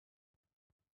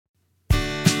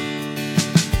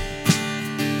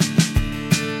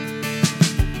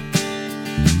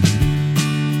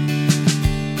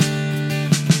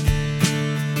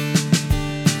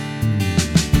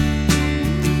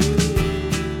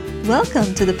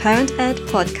Welcome to the Parent Ed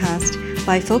podcast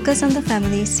by Focus on the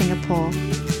Family Singapore.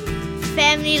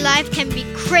 Family life can be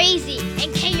crazy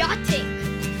and chaotic.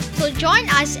 So join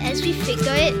us as we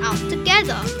figure it out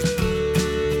together.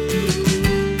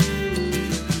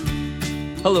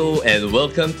 Hello and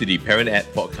welcome to the Parent Ed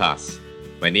podcast.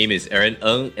 My name is Aaron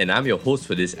Ng and I'm your host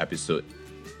for this episode.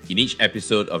 In each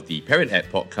episode of the Parent Ed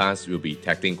podcast, we'll be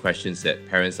tackling questions that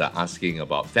parents are asking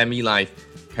about family life,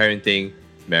 parenting,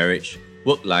 marriage,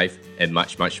 work life, and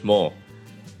much, much more.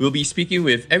 We'll be speaking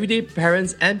with everyday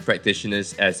parents and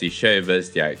practitioners as they share with us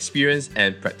their experience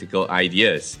and practical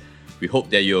ideas. We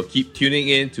hope that you'll keep tuning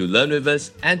in to learn with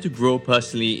us and to grow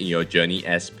personally in your journey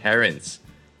as parents.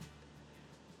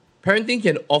 Parenting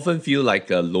can often feel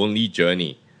like a lonely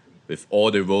journey. With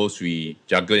all the roles we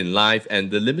juggle in life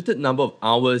and the limited number of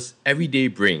hours every day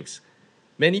brings,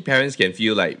 many parents can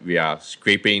feel like we are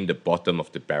scraping the bottom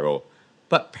of the barrel.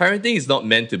 But parenting is not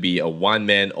meant to be a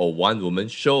one-man or one-woman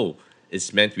show.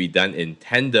 It's meant to be done in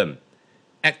tandem.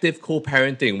 Active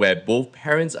co-parenting where both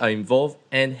parents are involved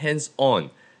and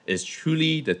hands-on is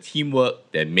truly the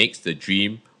teamwork that makes the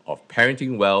dream of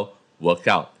parenting well work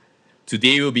out.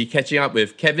 Today we'll be catching up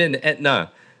with Kevin and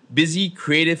Edna, busy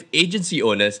creative agency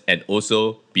owners and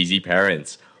also busy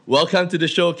parents. Welcome to the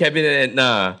show, Kevin and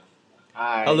Edna.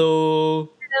 Hi. Hello.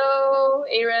 Hello,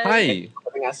 Aaron. Hi. Thanks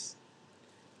for having us.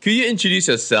 Could you introduce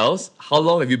yourselves? How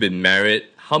long have you been married?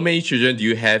 How many children do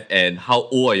you have? And how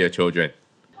old are your children?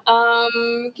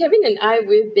 Kevin and I,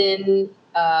 we've been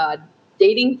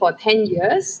dating for 10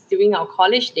 years during our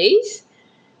college days.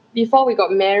 Before we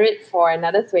got married for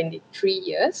another 23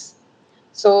 years.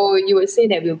 So you would say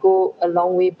that we'll go a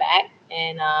long way back.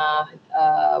 And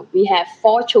we have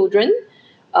 4 children,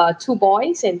 2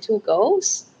 boys and 2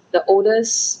 girls. The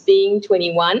oldest being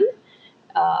 21.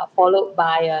 Followed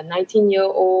by a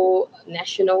 19-year-old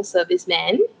national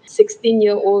serviceman,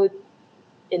 16-year-old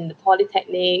in the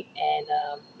Polytechnic, and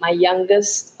my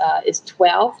youngest is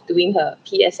 12, doing her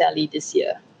PSLE this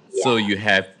year. Yeah. So you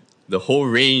have the whole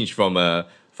range from a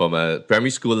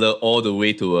primary schooler all the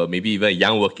way to maybe even a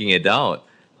young working adult.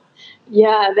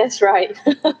 Yeah, that's right.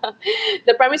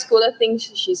 The primary schooler thinks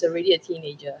she's already a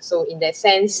teenager. So in that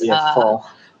sense, we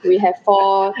have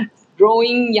 4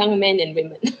 growing young men and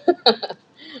women.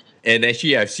 And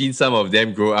actually, I've seen some of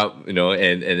them grow up,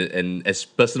 and as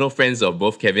personal friends of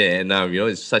both Kevin and Anna,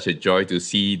 it's such a joy to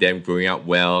see them growing up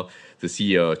well, to see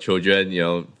your children,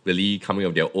 really coming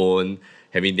of their own,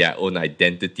 having their own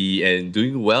identity and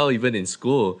doing well even in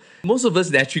school. Most of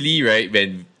us naturally, right,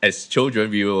 when as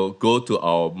children, we will go to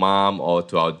our mom or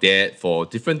to our dad for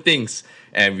different things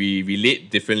and we relate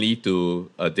differently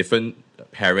to a different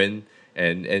parent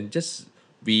and just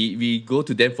we go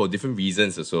to them for different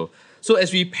reasons also. So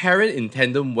as we parent in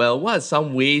tandem well, what are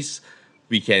some ways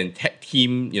we can tag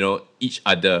team, each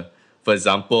other? For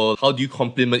example, how do you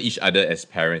complement each other as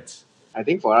parents? I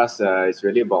think for us, it's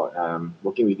really about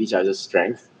working with each other's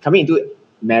strength. Coming into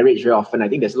marriage very often, I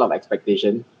think there's a lot of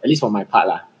expectation, at least for my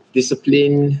part.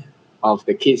 Discipline of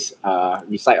the kids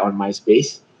reside on my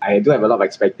space. I do have a lot of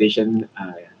expectation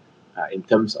in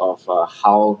terms of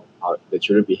how the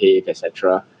children behave,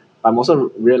 etc. I'm also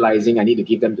realizing I need to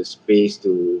give them the space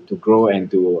to grow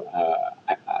and to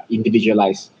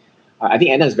individualize. I think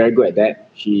Anna is very good at that.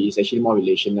 She is actually more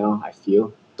relational, I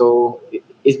feel. So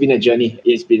it's been a journey.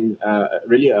 It's been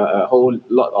really a whole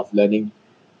lot of learning.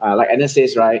 Like Anna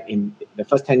says, right, in the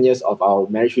first 10 years of our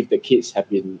marriage with the kids have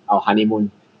been our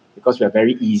honeymoon because we are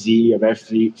very easy, we are very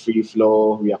free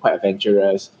flow, we are quite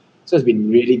adventurous. So it's been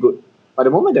really good. But the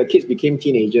moment the kids became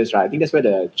teenagers, right, I think that's where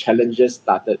the challenges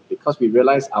started because we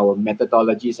realized our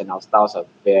methodologies and our styles are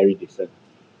very different.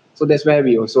 So that's where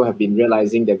we also have been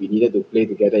realizing that we needed to play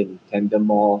together in tandem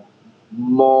more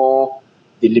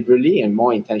deliberately and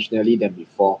more intentionally than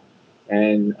before.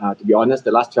 And to be honest,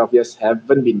 the last 12 years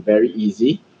haven't been very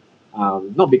easy.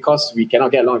 Not because we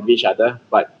cannot get along with each other,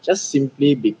 but just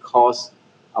simply because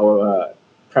our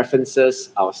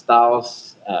preferences, our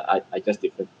styles are just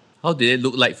different. How did it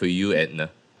look like for you,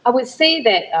 Edna? I would say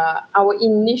that our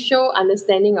initial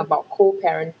understanding about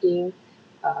co-parenting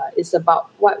is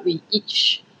about what we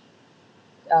each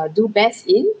do best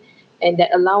in and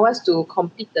that allow us to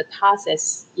complete the task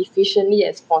as efficiently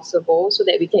as possible so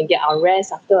that we can get our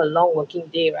rest after a long working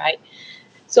day, right?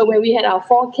 So when we had our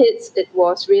 4 kids, it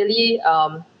was really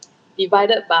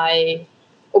divided by,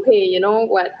 okay,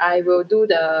 I will do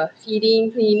the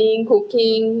feeding, cleaning,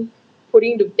 cooking,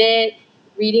 putting to bed,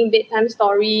 reading bedtime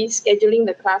stories, scheduling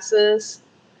the classes,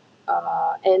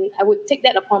 and I would take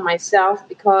that upon myself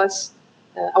because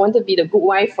I want to be the good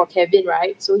wife for Kevin,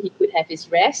 right? So he could have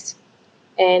his rest.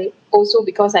 And also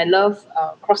because I love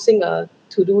crossing a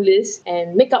to-do list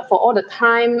and make up for all the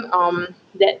time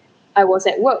that I was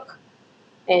at work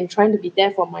and trying to be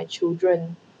there for my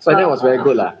children. So that was very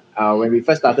good lah. When we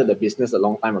first started the business a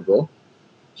long time ago,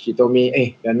 she told me,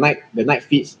 "Hey, the night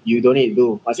feeds you don't need to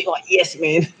do." I said, "Oh yes,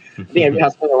 man." I think every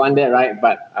husband will want that, right?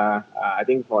 But I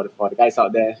think for the guys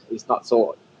out there, it's not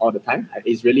so all the time.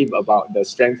 It's really about the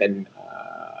strength and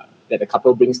that the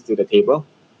couple brings to the table,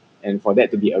 and for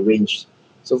that to be arranged.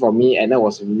 So for me, Anna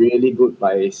was really good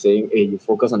by saying, "Hey, you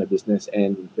focus on the business."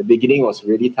 And the beginning was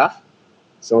really tough.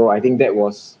 So I think that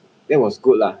was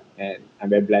good lah, and I'm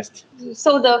very blessed.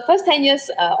 So the first 10 years,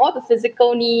 all the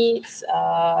physical needs,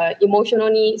 emotional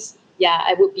needs,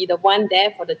 I would be the one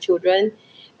there for the children.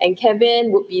 And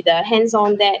Kevin would be the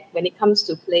hands-on dad when it comes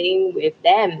to playing with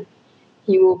them.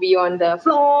 He will be on the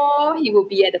floor, he will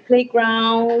be at the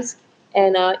playgrounds,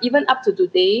 and even up to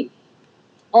today,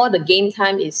 all the game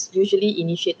time is usually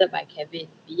initiated by Kevin,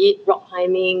 be it rock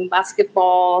climbing,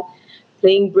 basketball,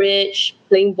 playing bridge,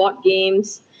 playing board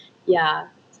games.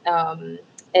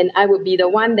 And I would be the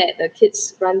one that the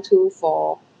kids run to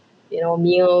for,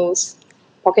 meals,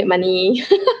 pocket money,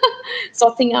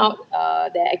 sorting out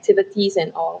their activities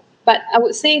and all. But I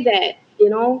would say that,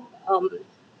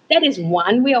 that is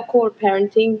one way of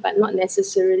co-parenting, but not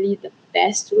necessarily the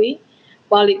best way.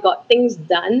 While it got things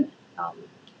done,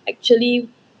 actually,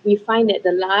 we find that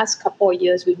the last couple of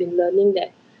years we've been learning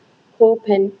that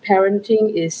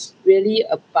co-parenting is really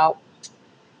about,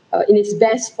 in its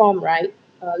best form, right?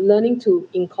 Learning to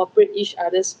incorporate each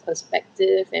other's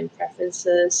perspective and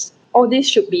preferences. All this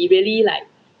should be really like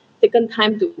taken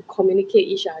time to communicate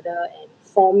each other and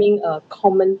forming a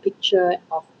common picture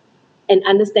of an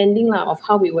understanding of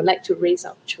how we would like to raise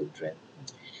our children.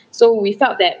 So we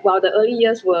felt that while the early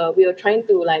years we were trying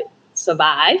to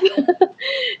survive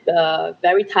the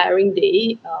very tiring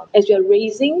day, as we are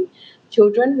raising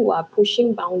children who are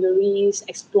pushing boundaries,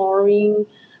 exploring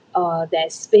their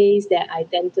space, their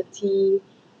identity,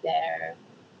 their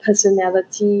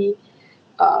personality,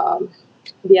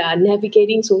 they are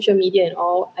navigating social media and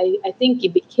all, I think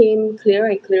it became clearer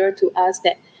and clearer to us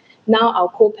that now our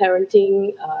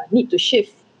co-parenting need to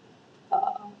shift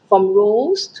from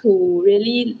roles to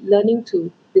really learning to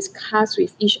discuss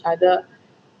with each other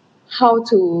how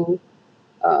to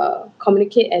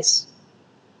communicate as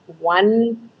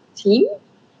one team,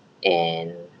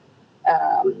 and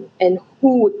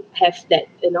who would have that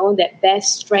that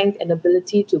best strength and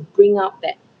ability to bring out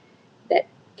that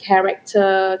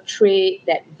character trait,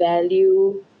 that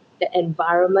value, that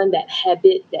environment, that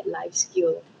habit, that life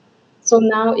skill. So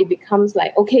now it becomes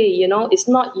okay, it's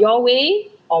not your way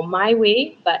or my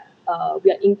way, but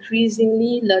we are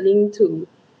increasingly learning to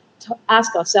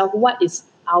ask ourselves what is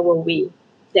our way,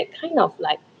 that kind of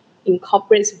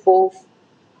incorporates both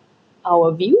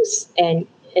our views, and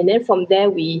then from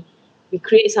there we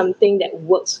create something that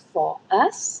works for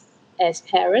us as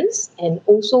parents and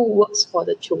also works for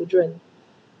the children.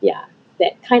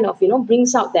 That kind of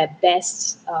brings out their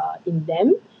best in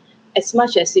them as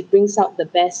much as it brings out the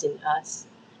best in us.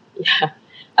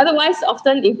 Otherwise,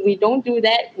 often if we don't do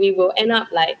that, we will end up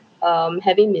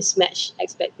having mismatched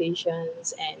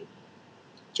expectations and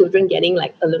children getting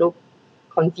a little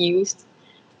confused.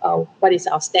 What is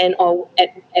our stand? Or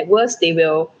at worst, they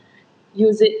will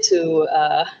use it to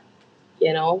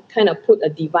kind of put a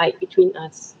divide between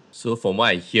us. So from what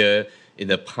I hear, in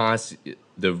the past,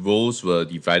 the roles were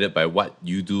divided by what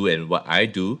you do and what I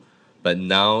do. But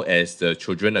now as the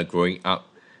children are growing up,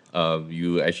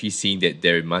 you actually seeing that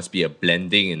there must be a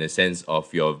blending in the sense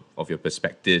of your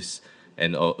perspectives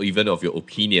and even of your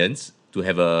opinions to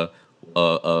have a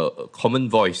common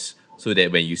voice, so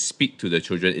that when you speak to the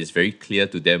children, it's very clear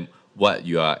to them what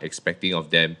you are expecting of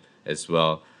them as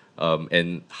well.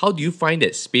 And how do you find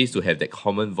that space to have that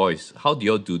common voice? How do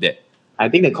you all do that? I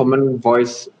think the common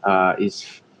voice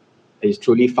is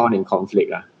truly found in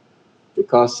conflict,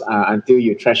 because until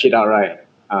you trash it out, right,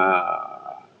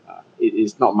 it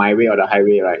is not my way or the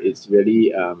highway, right? It's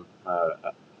really a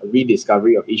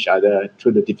rediscovery of each other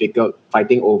through the difficult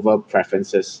fighting over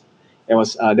preferences. There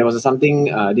was something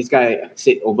this guy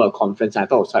said over a conference, and I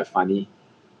thought it was quite funny.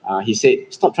 He said,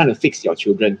 "Stop trying to fix your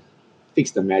children,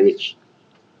 fix the marriage."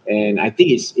 And I think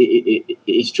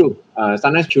it's true.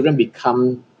 Sometimes children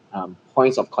become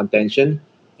points of contention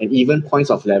and even points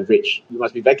of leverage. You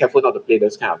must be very careful not to play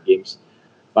those kind of games,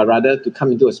 but rather to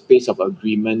come into a space of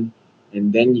agreement,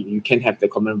 and then you can have the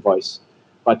common voice.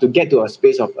 But to get to a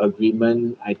space of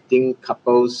agreement, I think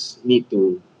couples need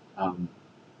to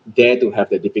dare to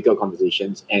have the difficult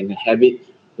conversations and have it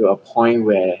to a point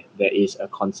where there is a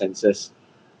consensus.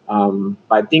 But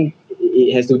I think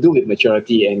it has to do with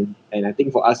maturity, and And I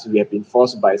think for us, we have been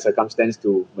forced by circumstance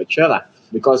to mature lah,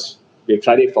 because we've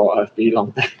tried it for a pretty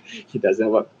long time. It doesn't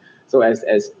work. So as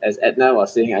Edna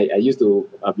was saying, I used to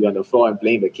be on the floor and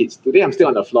playing with the kids. Today I'm still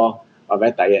on the floor, but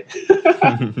very tired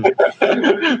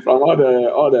from all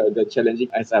the challenging.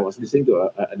 As I was listening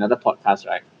to another podcast,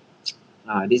 right?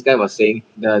 This guy was saying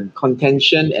the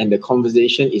contention and the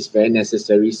conversation is very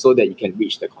necessary so that you can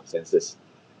reach the consensus.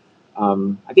 I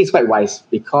think it's quite wise,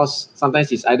 because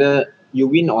sometimes it's either you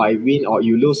win or I win, or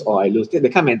you lose or I lose. The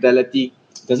kind of mentality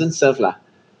doesn't serve lah.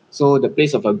 So the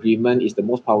place of agreement is the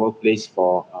most powerful place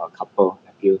for a couple,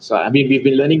 I feel. So I mean, we've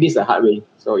been learning this the hard way.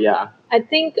 So yeah. I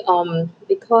think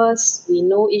because we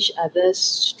know each other's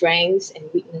strengths and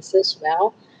weaknesses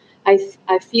well,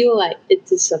 I feel like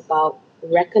it is about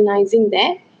recognizing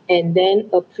that and then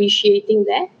appreciating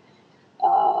that,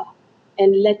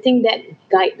 and letting that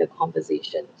guide the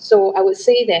conversation. So I would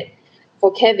say that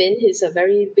for Kevin, he's a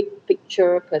very big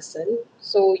picture person.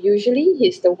 So usually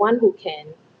he's the one who can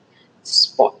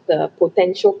spot the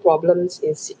potential problems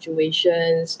in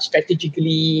situations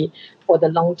strategically for the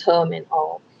long term and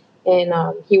all. And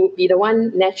he would be the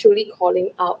one naturally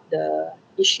calling out the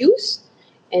issues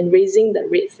and raising the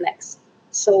red flags.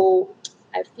 So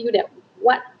I feel that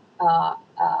what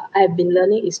I've been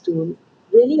learning is to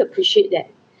really appreciate that.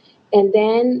 And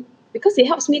then, because it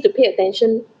helps me to pay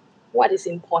attention what is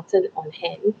important on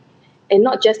hand and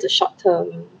not just the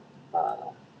short-term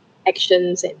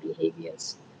actions and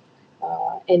behaviors.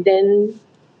 And then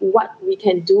what we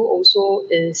can do also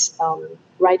is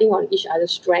riding on each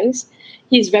other's strengths.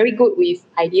 He's very good with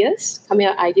ideas, coming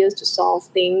up with ideas to solve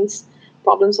things,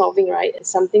 problem solving, right? It's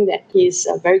something that he's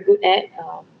very good at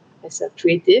as a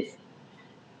creative.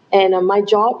 And my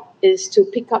job is to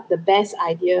pick up the best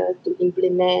idea to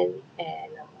implement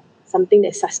and something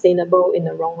that's sustainable in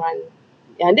the long run.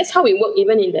 And that's how we work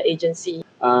even in the agency.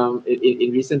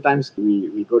 In recent times,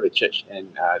 we go to church, and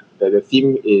the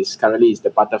theme is currently the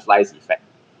butterflies effect.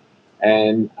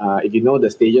 And if you know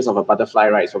the stages of a butterfly,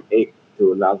 right, from egg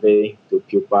to larvae to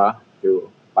pupa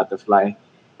to butterfly,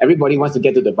 everybody wants to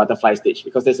get to the butterfly stage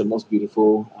because that's the most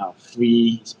beautiful,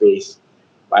 free space.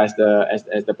 But as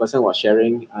the person was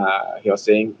sharing, he was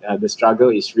saying the struggle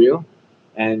is real,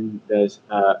 and the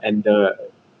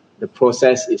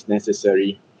process is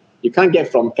necessary. You can't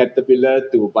get from caterpillar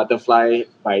to butterfly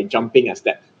by jumping a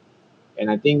step. And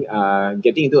I think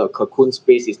getting into a cocoon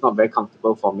space is not very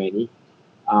comfortable for many.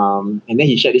 And then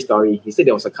he shared this story. He said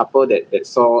there was a couple that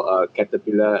saw a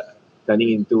caterpillar turning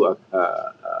into a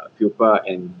pupa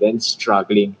and then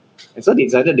struggling. And so they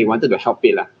decided they wanted to help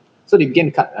it. So they began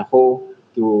to cut a hole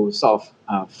to sort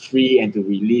of free and to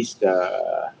release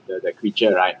the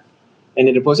creature, right? And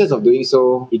in the process of doing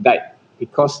so, it died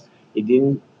because it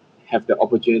didn't have the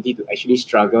opportunity to actually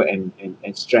struggle and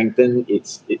strengthen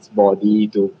its body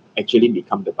to actually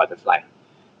become the butterfly.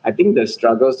 I think the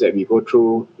struggles that we go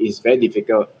through is very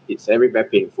difficult. It's very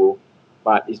painful,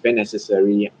 but it's very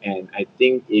necessary. And I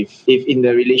think if in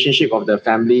the relationship of the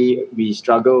family, we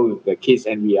struggle with the kids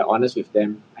and we are honest with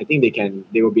them, I think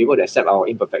they will be able to accept our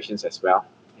imperfections as well.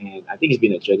 And I think it's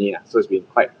been a journey. So it's been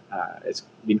quite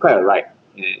a ride.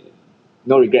 And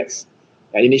no regrets.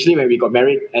 And initially when we got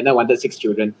married, Edna wanted 6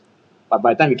 children. But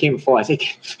by the time we came 4, I said,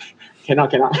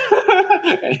 cannot.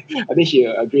 I think she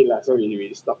agreed, so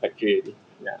we stopped factory already.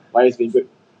 Yeah, but it's been good.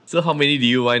 So how many do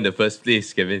you want in the first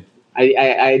place, Kevin?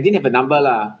 I didn't have a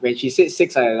number. When she said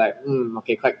 6, I was like,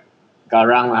 okay, quite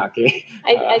garang. Okay.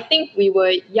 I think we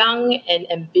were young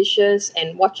and ambitious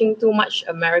and watching too much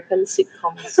American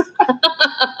sitcoms.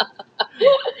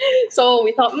 So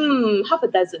we thought, half a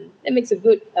dozen. That makes a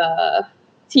good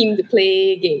team to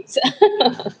play games.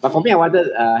 But for me, I wanted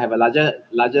to have a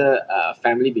larger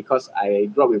family because I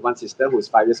grew up with one sister who's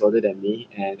 5 years older than me.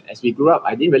 And as we grew up,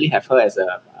 I didn't really have her as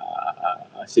a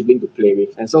sibling to play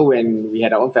with. And so when we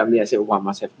had our own family, I said, I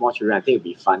must have more children. I think it'd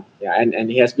be fun. Yeah, and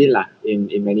it has been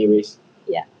in many ways.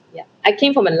 Yeah. I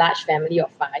came from a large family of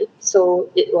 5. So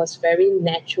it was very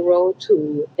natural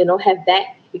to, have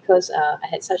that because I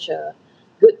had such a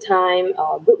good time,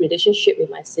 good relationship with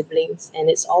my siblings, and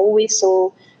it's always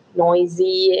so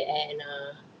noisy and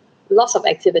lots of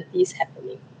activities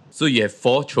happening. So you have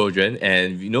 4 children,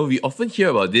 and we often hear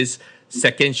about this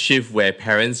second shift where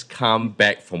parents come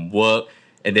back from work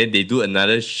and then they do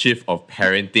another shift of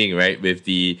parenting, right? With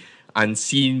the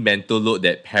unseen mental load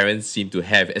that parents seem to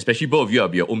have, especially both of you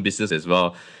have your own business as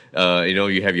well.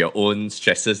 You have your own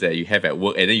stresses that you have at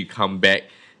work, and then you come back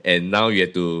and now you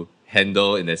have to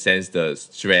handle, in a sense, the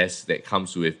stress that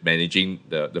comes with managing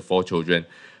the 4 children.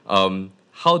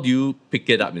 How do you pick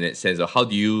it up in that sense, or how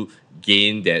do you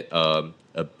gain that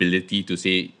ability to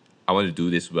say, I want to do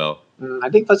this well? I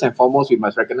think first and foremost, we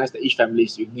must recognize that each family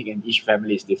is unique and each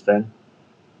family is different.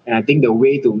 And I think the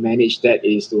way to manage that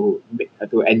is to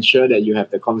ensure that you have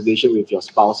the conversation with your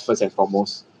spouse first and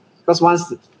foremost. Because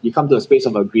once you come to a space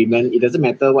of agreement, it doesn't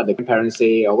matter what the parents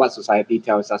say or what society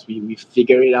tells us. We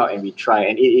figure it out and we try.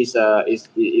 And it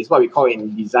is what we call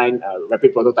in design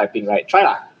rapid prototyping, right? Try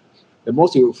lah. The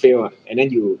most you will fail, and then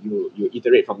you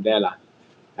iterate from there lah.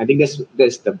 I think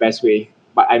that's the best way.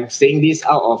 But I'm saying this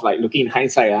out of like looking in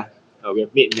hindsight. We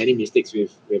have made many mistakes.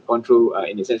 We've gone through,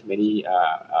 in a sense, many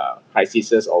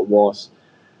crises or wars.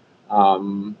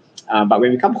 But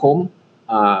when we come home,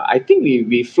 I think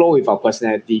we flow with our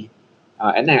personality.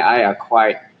 Edna and I are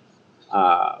quite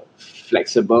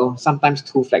flexible, sometimes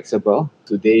too flexible.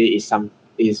 Today is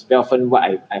very often what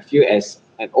I feel as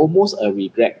almost a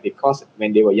regret, because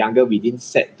when they were younger, we didn't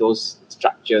set those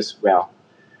structures well.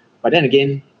 But then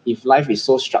again, if life is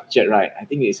so structured, right, I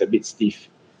think it's a bit stiff.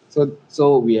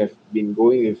 So we have been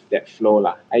going with that flow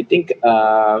lah. I think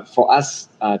for us,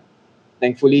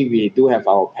 thankfully, we do have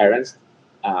our parents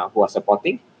who are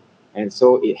supporting, and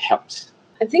so it helps.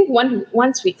 I think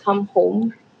once we come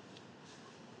home,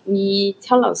 we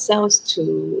tell ourselves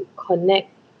to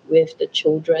connect with the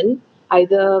children,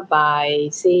 either by,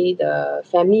 say, the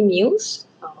family meals,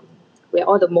 where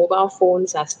all the mobile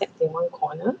phones are stacked in one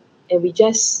corner, and we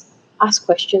just ask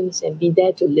questions and be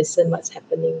there to listen what's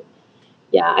happening.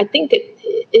 Yeah, I think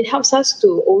it helps us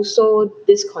to also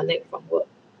disconnect from work,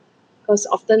 because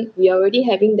often we are already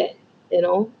having that,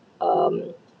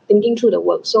 thinking through the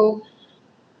work. So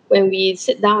when we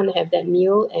sit down and have that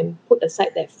meal and put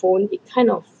aside that phone, it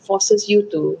kind of forces you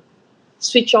to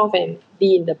switch off and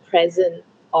be in the present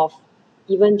of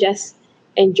even just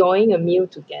enjoying a meal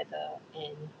together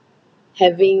and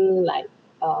having like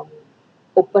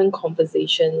open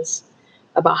conversations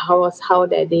about how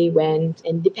their day went.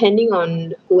 And depending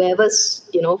on whoever's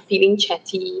feeling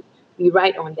chatty, we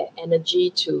ride on that energy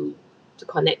to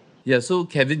connect. Yeah, so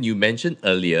Kevin, you mentioned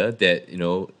earlier that,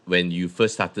 when you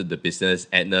first started the business,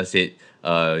 Edna said,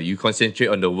 you concentrate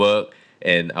on the work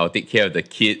and I'll take care of the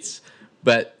kids.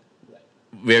 But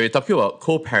when we're talking about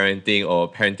co-parenting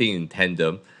or parenting in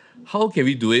tandem, how can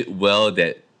we do it well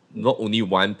that not only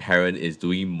one parent is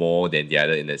doing more than the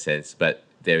other in a sense, but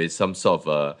there is some sort of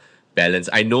a balance?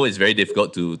 I know it's very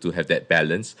difficult to have that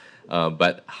balance,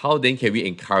 but how then can we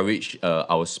encourage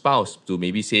our spouse to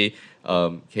maybe say,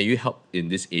 can you help in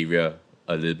this area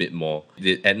a little bit more?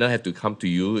 Did Edna have to come to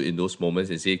you in those moments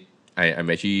and say, I'm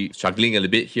actually struggling a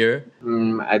little bit here?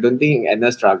 I don't think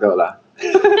Edna struggled lah.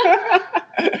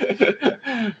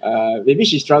 Maybe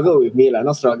she struggled with me lah,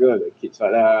 not struggled with the kids.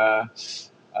 But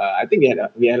I think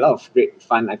we had a lot of great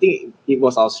fun. I think it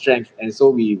was our strength, and so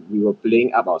we were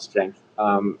playing up our strength.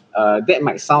 That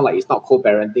might sound like it's not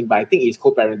co-parenting, but I think it's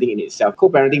co-parenting in itself.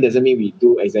 Co-parenting doesn't mean we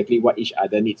do exactly what each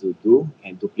other needs to do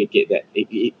and duplicate that.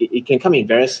 It can come in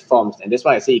various forms, and that's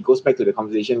why I say it goes back to the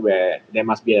conversation where there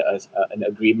must be an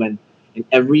agreement. And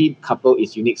every couple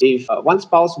is unique. So if one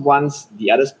spouse wants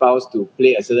the other spouse to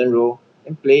play a certain role,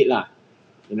 then play it lah.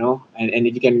 And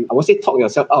if you can, I won't say talk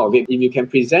yourself out of it, if you can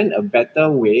present a better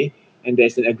way and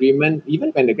there's an agreement,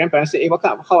 even when the grandparents say, hey,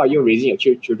 how are you raising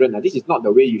your children? This is not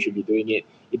the way you should be doing it.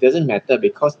 It doesn't matter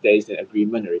because there is an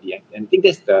agreement already. And I think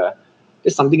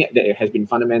that's something that has been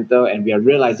fundamental, and we are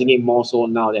realizing it more so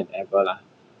now than ever lah.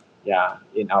 Yeah,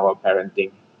 in our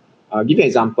parenting. I'll give you an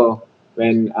example.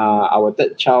 When our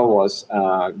third child was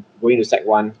going to Sec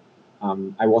 1,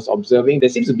 I was observing there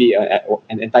seems to be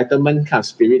an entitlement kind of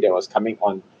spirit that was coming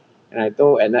on. And I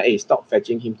told Edna, hey, stop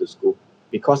fetching him to school,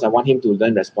 because I want him to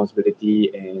learn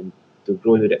responsibility and to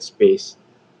grow into that space.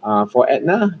 For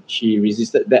Edna, she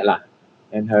resisted that lah.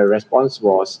 And her response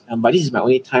was, but this is my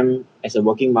only time as a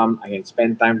working mom I can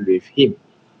spend time with him.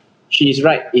 She's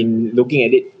right in looking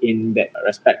at it in that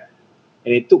respect.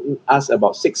 And it took us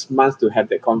about 6 months to have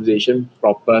that conversation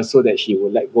proper so that she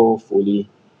would let go fully.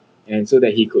 And so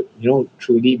that he could,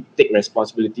 truly take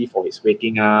responsibility for his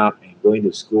waking up and going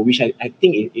to school, which I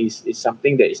think is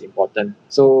something that is important.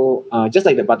 So just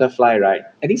like the butterfly, right?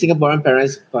 I think Singaporean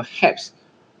parents, perhaps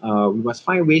we must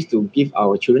find ways to give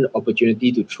our children the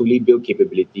opportunity to truly build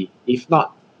capability. If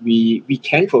not, we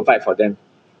can provide for them.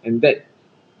 And that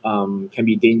can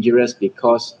be dangerous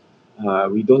because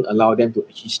we don't allow them to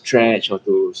actually stretch or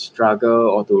to struggle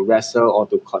or to wrestle or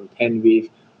to contend with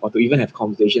or to even have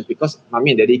conversations, because mommy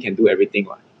and daddy can do everything.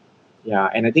 Right? Yeah,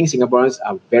 and I think Singaporeans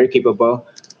are very capable,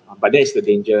 but that is the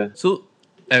danger. So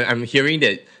I'm hearing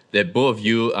that both of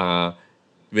you are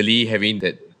really having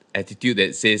that attitude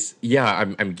that says, yeah,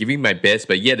 I'm giving my best,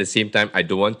 but yet at the same time, I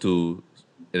don't want to,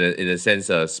 in a sense,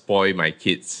 spoil my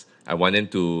kids. I want them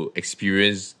to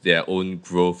experience their own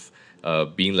growth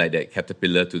being like that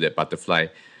caterpillar to that butterfly.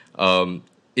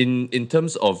 In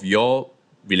terms of your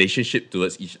relationship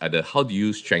towards each other, how do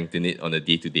you strengthen it on a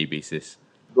day-to-day basis?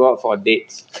 Go out for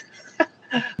dates.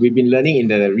 We've been learning in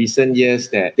the recent years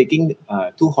that taking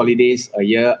 2 holidays a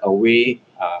year away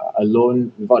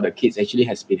alone without the kids actually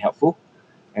has been helpful.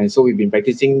 And so we've been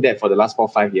practicing that for the last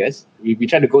 4-5 years. We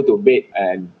try to go to bed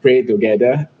and pray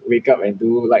together, wake up and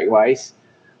do likewise.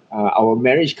 Our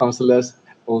marriage counselors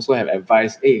also have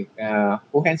advised, hey,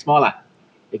 hold hands more lah.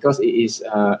 Because it is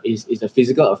a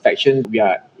physical affection. We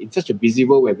are in such a busy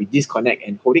world where we disconnect,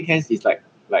 and holding hands is like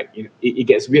it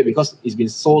gets weird because it's been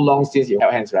so long since you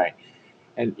held hands, right?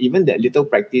 And even that little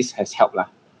practice has helped lah.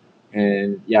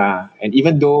 And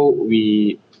even though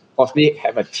we possibly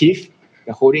have a tiff,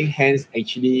 the holding hands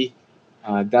actually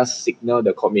does signal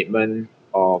the commitment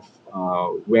of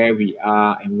where we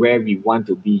are and where we want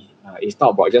to be. It's not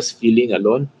about just feeling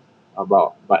alone,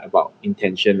 but about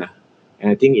intention lah.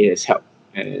 And I think it has helped.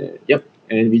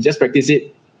 And we just practiced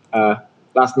it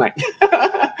last night.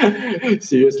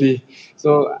 Seriously.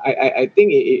 So I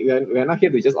think we're not here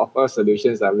to just offer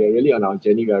solutions. We are really on our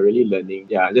journey. We are really learning.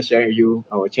 Yeah, just sharing with you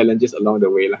our challenges along the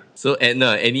way. So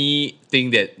Edna,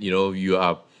 anything that you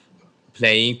are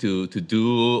planning to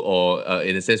do, or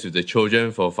in a sense with the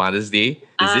children for Father's Day?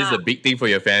 Is this a big thing for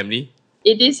your family?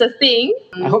 It is a thing.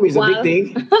 I hope it's a big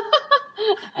thing.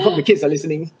 I hope the kids are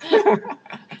listening.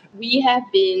 We have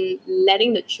been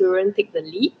letting the children take the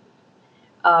lead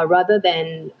rather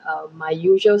than my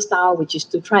usual style, which is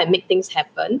to try and make things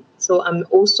happen. So I'm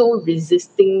also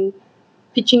resisting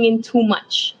pitching in too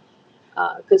much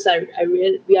because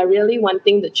we are really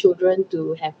wanting the children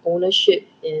to have ownership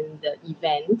in the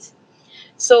event.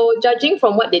 So judging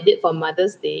from what they did for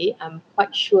Mother's Day, I'm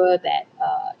quite sure that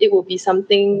it will be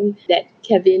something that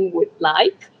Kevin would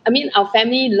like. I mean, our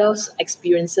family loves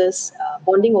experiences,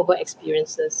 bonding over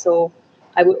experiences. So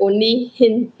I would only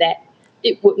hint that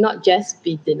it would not just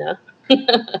be dinner.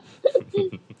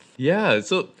 Yeah,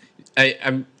 so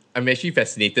I'm actually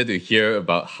fascinated to hear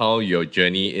about how your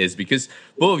journey is, because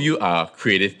both of you are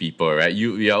creative people, right?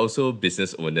 You are also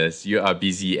business owners. You are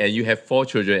busy and you have 4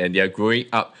 children and they are growing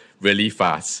up really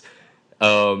fast.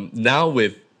 Now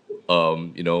with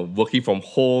working from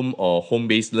home or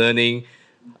home-based learning,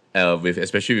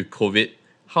 especially with COVID,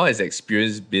 how has the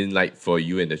experience been like for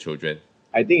you and the children?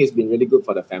 I think it's been really good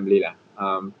for the family.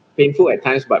 Painful at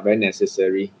times, but very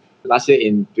necessary. Last year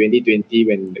in 2020,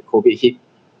 when the COVID hit,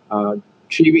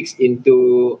 3 weeks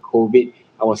into COVID,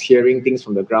 I was hearing things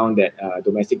from the ground that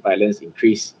domestic violence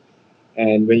increased.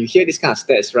 And when you hear this kind of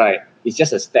stats, right, it's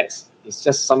just a stats. It's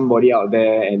just somebody out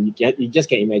there, and you just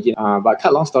can't imagine. But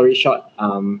cut long story short,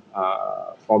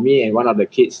 for me and one of the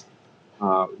kids,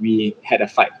 we had a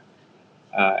fight,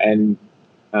 and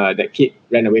that kid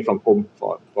ran away from home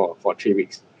for 3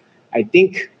 weeks. I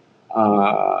think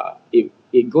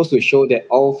it goes to show that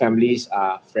all families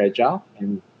are fragile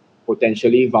and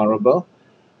potentially vulnerable.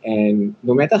 And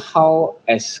no matter how,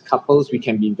 as couples, we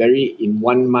can be very in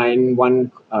one mind,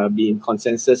 be in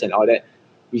consensus and all that,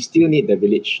 we still need the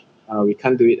village. We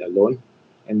can't do it alone.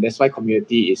 And that's why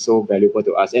community is so valuable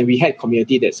to us. And we had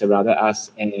community that surrounded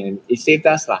us, and it saved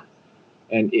us.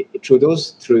 And through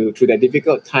that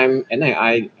difficult time, Anna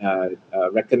and I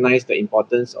recognized the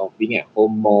importance of being at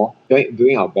home more,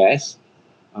 doing our best.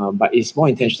 But it's more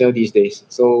intentional these days.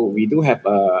 So we do have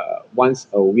once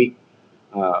a week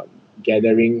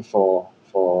gathering for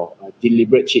a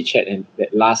deliberate chit chat, and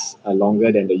that lasts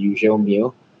longer than the usual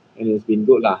meal, and it's been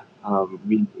good lah.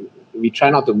 We try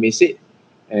not to miss it,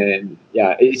 and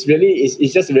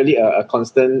it's just really a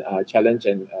constant challenge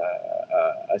and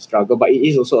a struggle, but it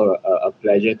is also a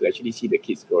pleasure to actually see the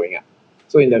kids growing up.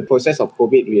 So in the process of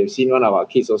COVID, we have seen one of our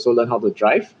kids also learn how to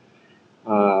drive.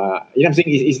 You know what I'm saying?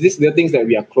 Is this the things that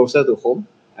we are closer to home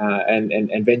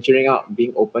and venturing out,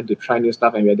 being open to try new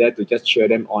stuff, and we're there to just cheer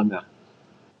them on.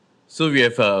 So we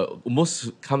have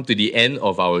almost come to the end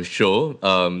of our show.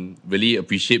 Really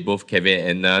appreciate both Kevin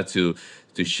and Anna to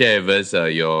share with us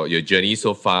your journey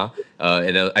so far.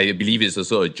 And I believe it's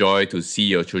also a joy to see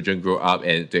your children grow up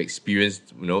and to experience,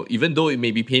 even though it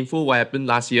may be painful what happened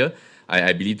last year,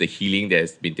 I believe the healing that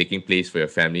has been taking place for your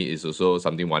family is also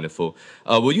something wonderful.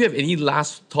 Will you have any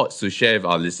last thoughts to share with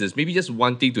our listeners? Maybe just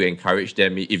one thing to encourage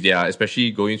them if they are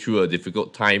especially going through a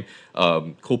difficult time,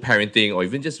 co-parenting, or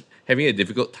even just having a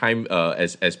difficult time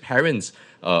as parents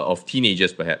of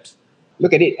teenagers, perhaps.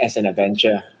 Look at it as an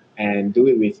adventure and do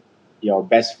it with your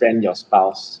best friend, your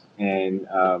spouse, and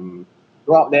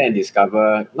go out there and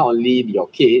discover not only your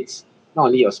kids, not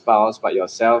only your spouse, but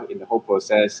yourself in the whole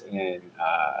process. And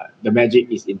the magic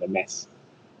is in the mess.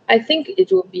 I think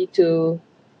it will be to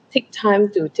take time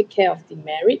to take care of the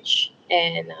marriage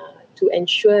and to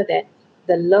ensure that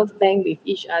the love bank with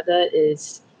each other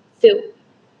is filled,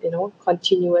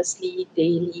 continuously,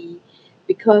 daily.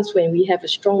 Because when we have a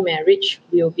strong marriage,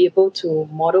 we'll be able to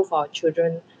model for our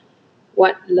children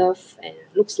what love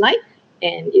looks like.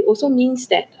 And it also means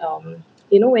that,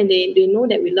 when they know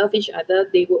that we love each other,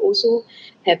 they will also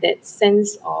have that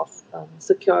sense of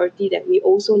security that we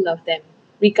also love them,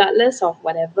 regardless of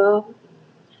whatever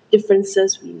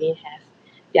differences we may have.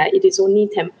 Yeah, it is only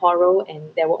temporal and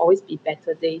there will always be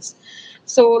better days.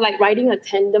 So, like riding a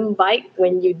tandem bike,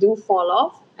 when you do fall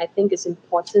off, I think it's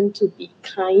important to be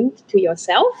kind to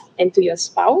yourself and to your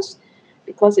spouse,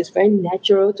 because it's very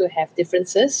natural to have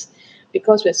differences,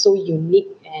 because we're so unique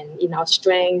and in our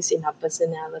strengths, in our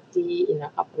personality, in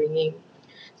our upbringing.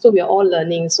 So we are all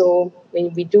learning. So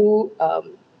when we do,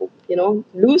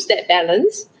 lose that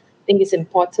balance, I think it's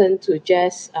important to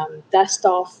just dust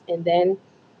off and then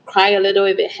cry a little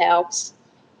if it helps,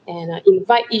 and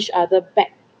invite each other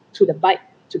back to the bike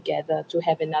together to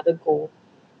have another goal.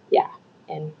 Yeah,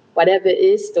 and whatever it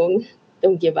is, don't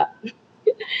give up.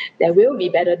 There will be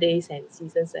better days and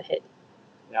seasons ahead.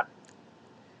 Yeah.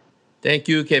 Thank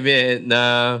you, Kevin and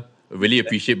Edna. I really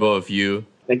appreciate both of you.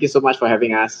 Thank you so much for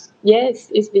having us. Yes,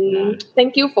 it's been.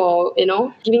 Thank you for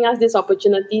giving us this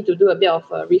opportunity to do a bit of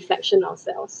a reflection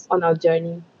ourselves on our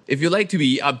journey. If you'd like to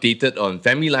be updated on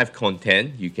family life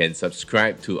content, you can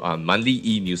subscribe to our monthly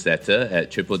e-newsletter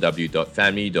at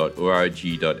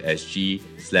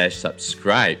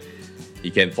www.family.org.sg/subscribe.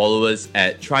 You can follow us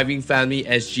at Thriving Family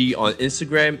SG on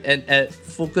Instagram and at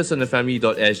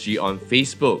FocusOnTheFamily.sg on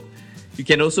Facebook. You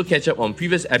can also catch up on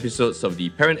previous episodes of the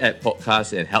Parent Ed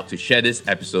podcast and help to share this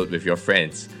episode with your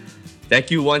friends.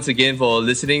 Thank you once again for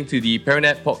listening to the Parent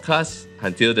Ed podcast.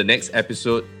 Until the next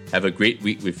episode, have a great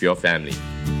week with your family.